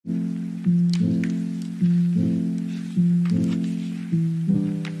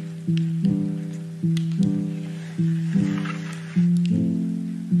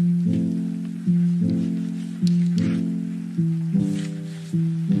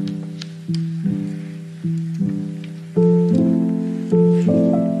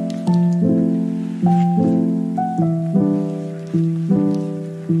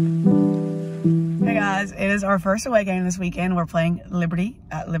our first away game this weekend. We're playing Liberty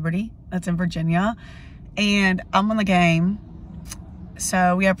at Liberty. That's in Virginia. And I'm on the game.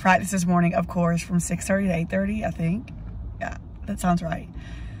 So we have practice this morning, of course, from 6:30 to 8:30, I think. Yeah, that sounds right.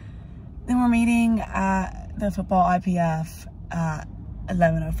 Then we're meeting at the football IPF at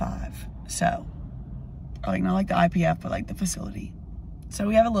 11:05. So, like, not like the IPF, but like the facility. So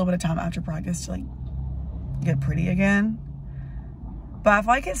we have a little bit of time after practice to like get pretty again. But I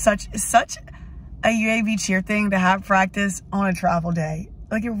feel like it's such a UAB cheer thing to have practice on a travel day.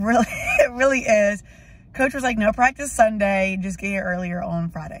 Like, it really is. Coach was like, no practice Sunday, just get here earlier on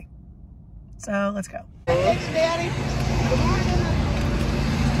Friday. So let's go. Thanks, Daddy. Good morning.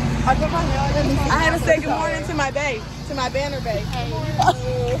 I put my hair on. I had to say good morning to my bae, to my banner bae.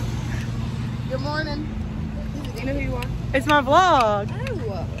 Hey. Good morning. Do you know who you are? It's my vlog. Oh,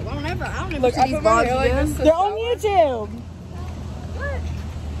 I don't ever Look, see these vlogs again. They're on YouTube. What?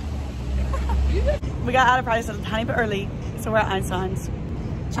 We got out of practice a tiny bit early, so we're at Einstein's.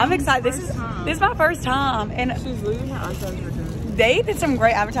 I'm excited. This is my first time, and She's losing her Einstein's for good. They did some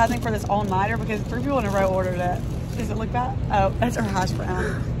great advertising for this all-nighter because 3 people in a row ordered it. Does it look bad? Oh, that's our hash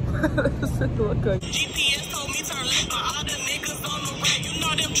brown. Does it look good? GPS told me turn left, but all the niggas on the right. You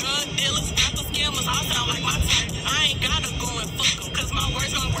know them drug dealers, rapper scammers, all sound like my type. I ain't gotta go and fuck them, cause my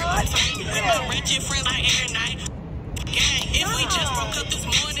words gon' work my type. With my wretched friends like every night. Gang, if we just broke up this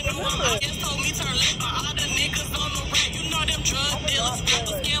morning, GPS told me turn left, but all the niggas on the right. You know them drug dealers,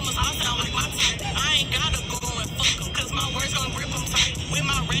 rapper scammers, all sound like my type. I ain't gotta go and fuck them, cause my words gon' grip them tight. With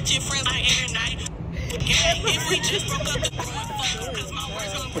my wretched friends like every night. Gang, if we just broke up this morning, fuck them, cause my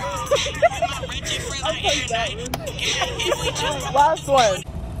words gon' grip them tight. With my wretched friends like every night. Gang, if we just broke up. Last one.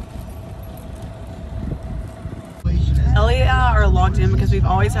 Elliot and I are logged in because we've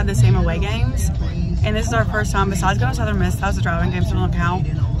always had the same away games. And this is our first time, besides going to Southern Miss, that was a driving game, so don't count,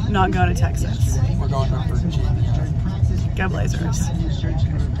 not going to Texas. We're going to Virginia. Go Blazers.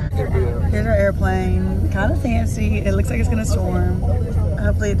 Here's our airplane. Kind of fancy. It looks like it's going to storm.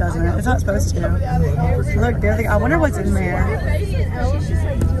 Hopefully it doesn't. It's not supposed to. Look, there's I wonder what's in there.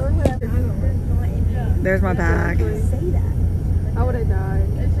 There's my bag. I would have died.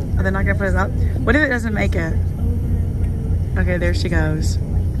 Are they not going to put it up? What if it doesn't make it? Okay, there she goes.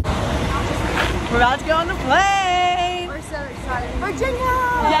 We're about to go on the plane. We're so excited. Virginia!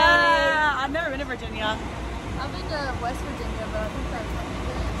 Yeah! I've never been to Virginia. I've been to West Virginia, but I think that's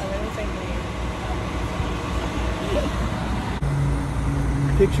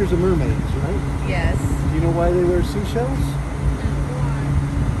Pictures of mermaids, right? Yes. Do you know why they wear seashells?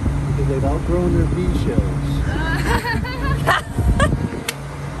 Because they've outgrown their bee shells.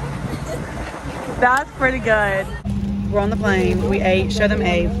 That's pretty good. We're on the plane. We ate. Show them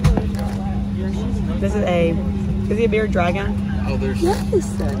Abe. This is Abe. Is he a bearded dragon? Oh, there's...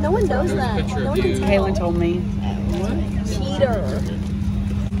 Yes. No one knows that. No one can tell. Kaylin told me. Cheater.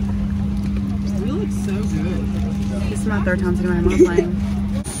 We look so good. This is my third time sitting on the plane.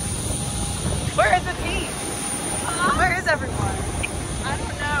 Where is the team? Where is everyone? I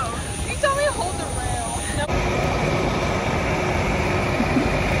don't know. You told me to hold the rail. No.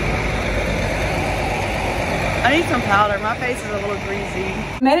 I need some powder. My face is a little greasy.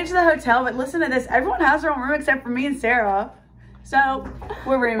 Made it to the hotel, but listen to this. Everyone has their own room except for me and Sarah. So,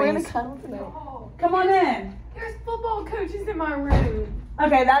 we're roomies. We're gonna cuddle tonight. Come on in. There's football coaches in my room.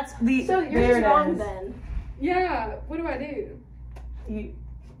 Okay, that's the... So you're there just it wrong is. then. Yeah, what do I do? You,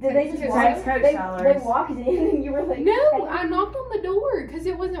 Did they just walk? Text Coach They Sellers. walked in and you were like, No, I knocked on the door because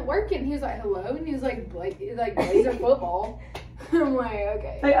it wasn't working. He was like, hello, and he was like, Blazer football. I'm like,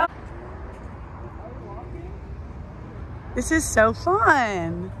 okay. Like, oh. This is so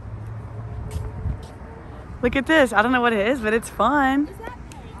fun. Look at this. I don't know what it is, but it's fun. Is that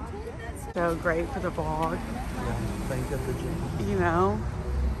painted? That's So great for the vlog. Thank you, Virginia. You know.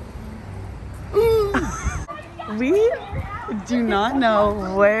 We do not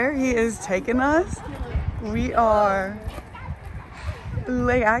know where he is taking us. We are...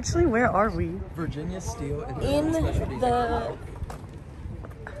 Like, actually, where are we? Virginia Steel in the...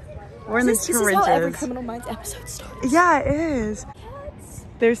 We're in the This is how every trenches. Criminal Minds episode starts. Yeah, it is. Cats.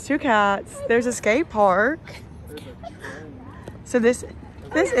 There's 2 cats. There's a skate park. So this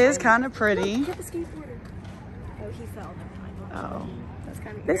is kind of pretty. Get the skateboarder. Oh, he fell. Oh, That's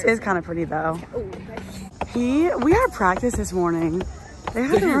kind of this is kind of pretty though. Oh, We had practice this morning. They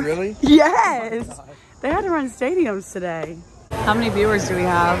had Did to you run, really? Yes. They had to run stadiums today. How many viewers do we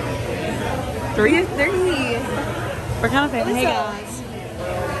have? 3? 3. We're kind of famous. Hey guys.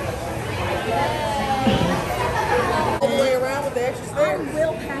 All the way around with the extra stairs. I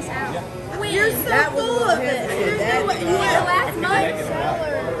will pass out. When? You're so full of it. There's no way. You went last month.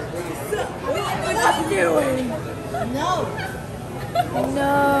 No.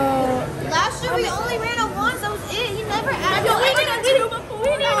 Last year we only ran it once. That was it. He never asked. We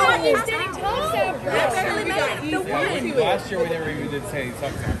didn't talk after. Last year we never even did say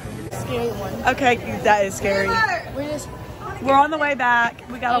something after. Scary one. Okay, that is scary. We're on the way back.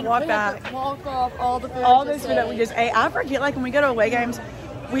 We gotta walk back. Walk off all the food. All this food that we just ate. I forget, like when we go to away games,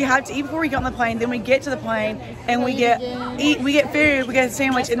 we have to eat before we get on the plane. Then we get to the plane and we get food, we get a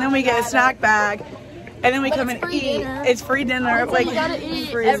sandwich, and then we get a snack bag. And then we come and eat. Dinner. It's free dinner. Like, you gotta eat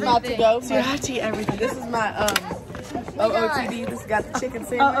free. everything. So you have to eat everything. This is my OOTD. This got the chicken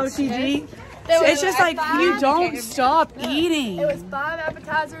sandwich. OOTD. So it's just like you don't stop eating. It was 5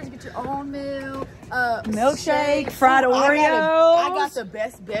 appetizers. Get your own meal. Milkshake, fried Oreo. I got the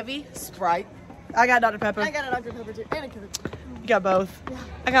best bevy, Sprite. I got Dr. Pepper. I got a Dr. Pepper too, and a Coke. You got both.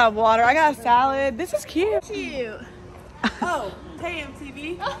 I got water. I got a salad. This is cute. Cute. Oh, hey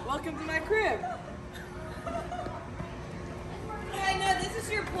MTV. Welcome to my crib. I know this is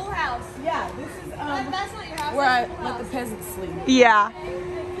your pool house. Yeah, this is That's not your house. where I let the peasants sleep. Yeah.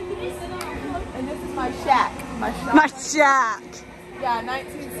 And this is my shack. My shack. Yeah,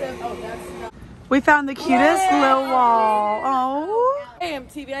 1970. Oh, that's not. We found the cutest little wall. Oh. Hey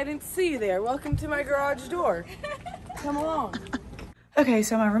MTV, I didn't see you there. Welcome to my garage door. Come along. Okay,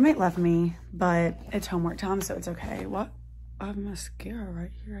 so my roommate left me, but it's homework time, so it's okay. What? I have mascara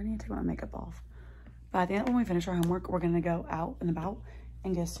right here. I need to take my makeup off. But at the end, when we finish our homework, we're gonna go out and about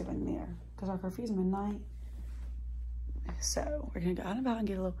and get a souvenir because our curfew is midnight. So we're gonna go out and about and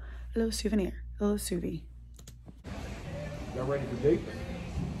get a little souvenir, a little souvenir. Y'all ready for date?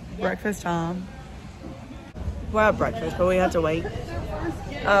 Breakfast time. We'll have breakfast, but we have to wait.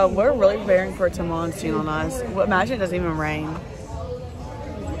 We're really preparing for it to monsoon on us. Well, imagine it doesn't even rain.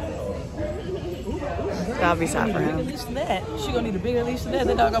 That'll be sad for him. She gonna need a bigger leash than that.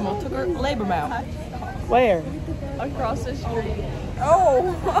 That dog almost took her labor mouth. Where? Across the street.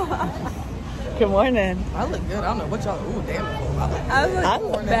 Oh. Good morning. I look good. I don't know what y'all. Ooh, damn. I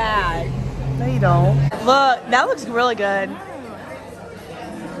look bad. No, you don't. Look, that looks really good.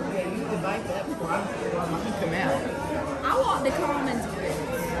 I want the comments.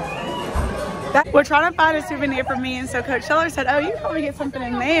 We're trying to find a souvenir for me, and so Coach Scheller said, oh, you can probably get something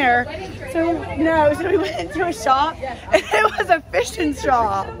in there. So we went into a shop, and it was a fishing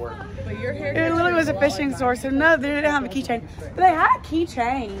shop. It literally was a fishing store, so no, they didn't have a keychain. But they had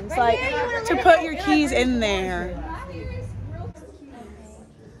keychains, like, to put your keys in there.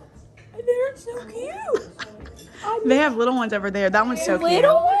 They're so cute. They have little ones over there. That one's so cute.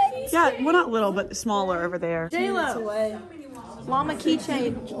 Little ones? Yeah, well, not little, but smaller over there. J-Lo. Llama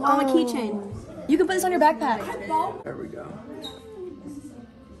keychain. Llama keychain. You can put this on your backpack. There we go.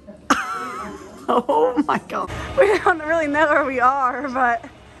 Oh my God. We don't really know where we are, but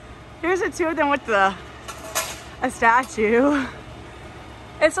here's the two of them with a statue.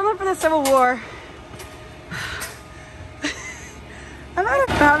 It's something for the Civil War. I'm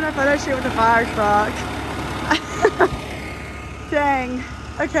having a photo shoot with a fire truck. Dang.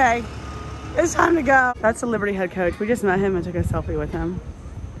 Okay. It's time to go. That's the Liberty head coach. We just met him and took a selfie with him.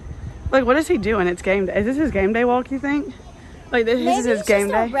 Like, what is he doing? It's game day. Is this his game day walk, you think? Like, this is his game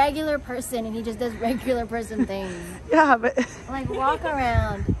day? Maybe he's just a regular person and he just does regular person things. Yeah, but... Like, walk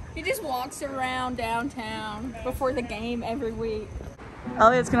around. He just walks around downtown before the game every week.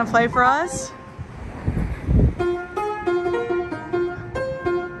 Elliot's gonna play for us.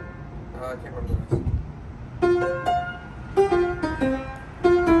 I can't remember this.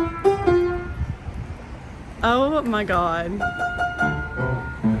 Oh my God.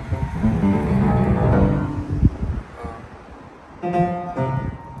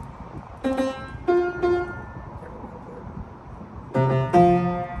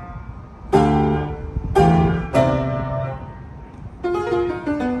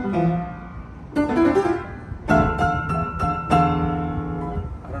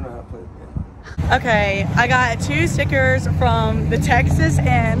 Okay, I got 2 stickers from the Texas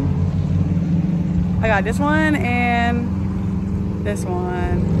Inn. I got this one and this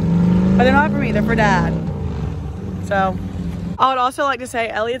one. But they're not for me, they're for Dad. So, I would also like to say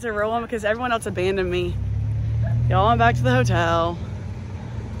Elliot's a real one because everyone else abandoned me. Y'all went back to the hotel.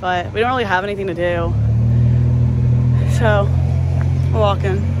 But we don't really have anything to do. So, we're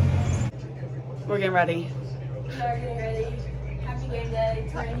walking. We're getting ready. We are getting ready. Happy game day.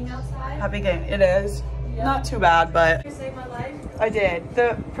 It's raining outside. Happy game. It is. Yep. Not too bad, but You saved my life. I did.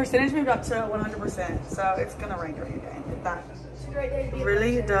 The percentage moved up to 100%, so it's gonna rain during the day. That It's a great day to be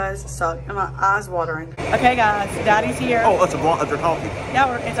really does suck. And my eyes watering. Okay, guys, Daddy's here. Oh, that's a blonde. That's coffee.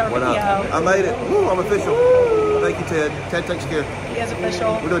 Yeah, it's our What video. up? I made it. Woo, I'm official. Woo. Thank you, Ted. Ted takes care. He is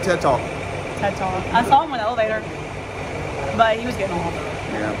official. We're doing TED Talk. TED Talk. I saw him in the elevator, but he was getting off.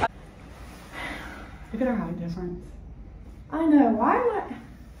 Yeah. Look at our height difference. I know. Why am I?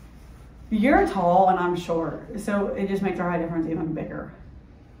 You're tall and I'm short, so it just makes our height difference even bigger.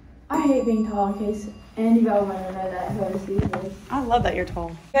 I hate being tall in case Andy Bell might know that who sees this. I love that you're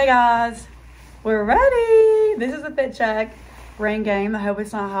tall. Okay guys, we're ready. This is a fit check rain game. I hope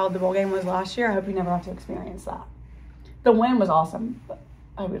it's not how the bowl game was last year. I hope you never have to experience that. The wind was awesome, but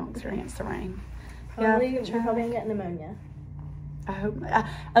I hope we don't experience the rain. Probably, we're probably gonna get pneumonia. I hope,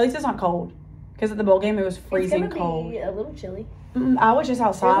 at least it's not cold. Because at the bowl game, it was freezing cold. It's gonna be a little chilly. I was just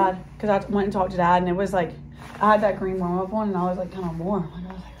outside because I went and talked to Dad, and it was like, I had that green warm-up on, and I was like kind of warm. Like,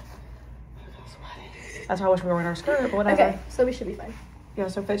 I was like, sweating. That's why I wish we were wearing our skirt, but whatever. Okay, so we should be fine. Yeah,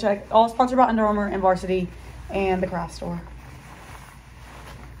 so fit check. All sponsored by Under Armour and Varsity and the craft store.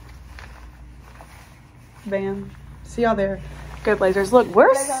 Bam. See y'all there. Go Blazers. Look,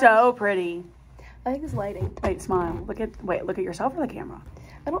 we're so pretty. I think it's lighting. Wait, smile. Look at yourself or the camera?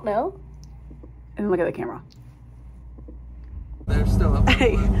 I don't know. And look at the camera. They're still up.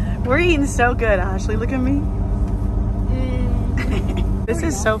 Hey, we're eating so good, Ashley. Look at me. This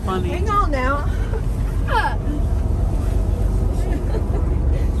is so funny. Hang on now.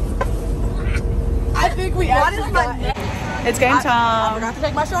 I think we actually got it. It's game I time. forgot to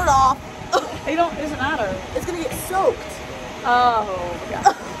take my shirt off. It doesn't matter. It's gonna get soaked. Oh, yeah.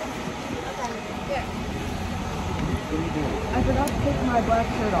 I forgot to take my black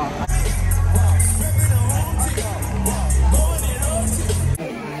shirt off.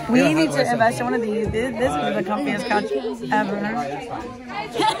 We need to invest in one of these. This is the comfiest couch ever.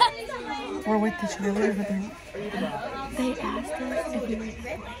 We're with the cheerleader over there. They asked us if we were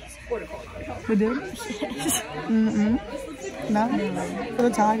We did? No? For the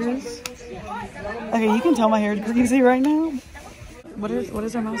Tigers? Okay, you can tell my hair is greasy right now. What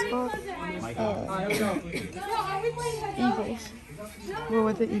is our mascot? Eagles. We're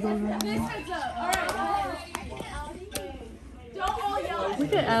with the Eagles right now.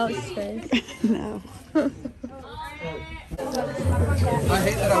 Look at Alex's face. No. I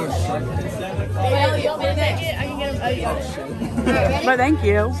hate that I was short. Well, you'll take it. I can get him. But thank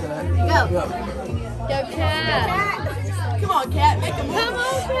you. Go, Cat. Come on, Cat, make a move. Come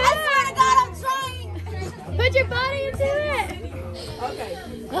on, Cat. I swear to God, I'm trying. Put your body into it. Okay.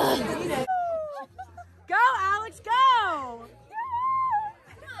 Go, Alex, go! Come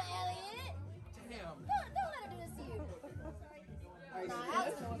on, Elliot. Don't let her do this to you.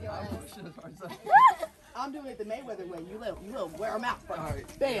 I'm doing it the Mayweather way. You little wear them out first.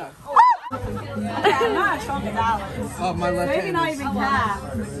 Alright. Bam. Okay, I'm not as strong as Alex. Oh, my left Maybe hand not is... even half.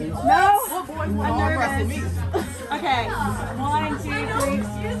 No? I'm nervous. Okay, 1, 2, 3.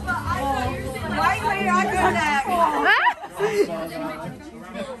 Why are you doing that?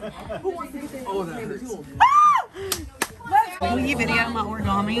 Oh, that hurts. Will you video my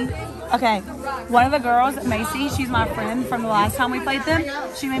origami? Okay, one of the girls, Macy, she's my friend from the last time we played them.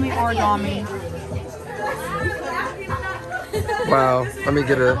 She made me origami. Wow, let me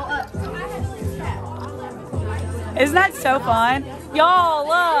get a... Isn't that so fun? Y'all,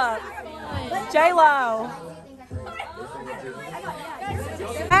 look. J-Lo.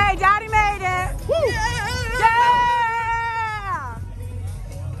 Hey, Daddy made it. Yeah!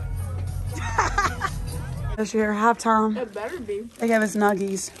 This year, halftime. It better be. They gave us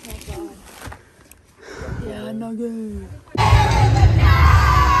nuggies. Yeah, nuggies.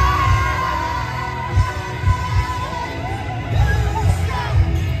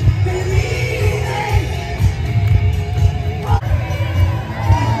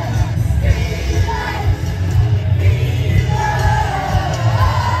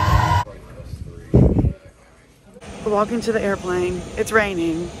 We're walking to the airplane. It's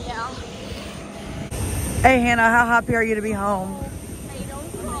raining. Yeah. Hey, Hannah, how happy are you to be home? Hey,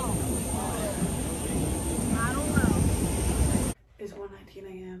 don't call. I don't know. It's 1:19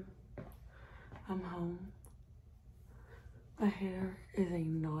 a.m. I'm home. My hair is a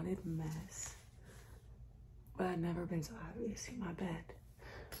knotted mess. But I've never been so happy to see my bed.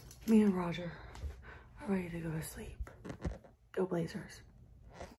 Me and Roger are ready to go to sleep. Go Blazers.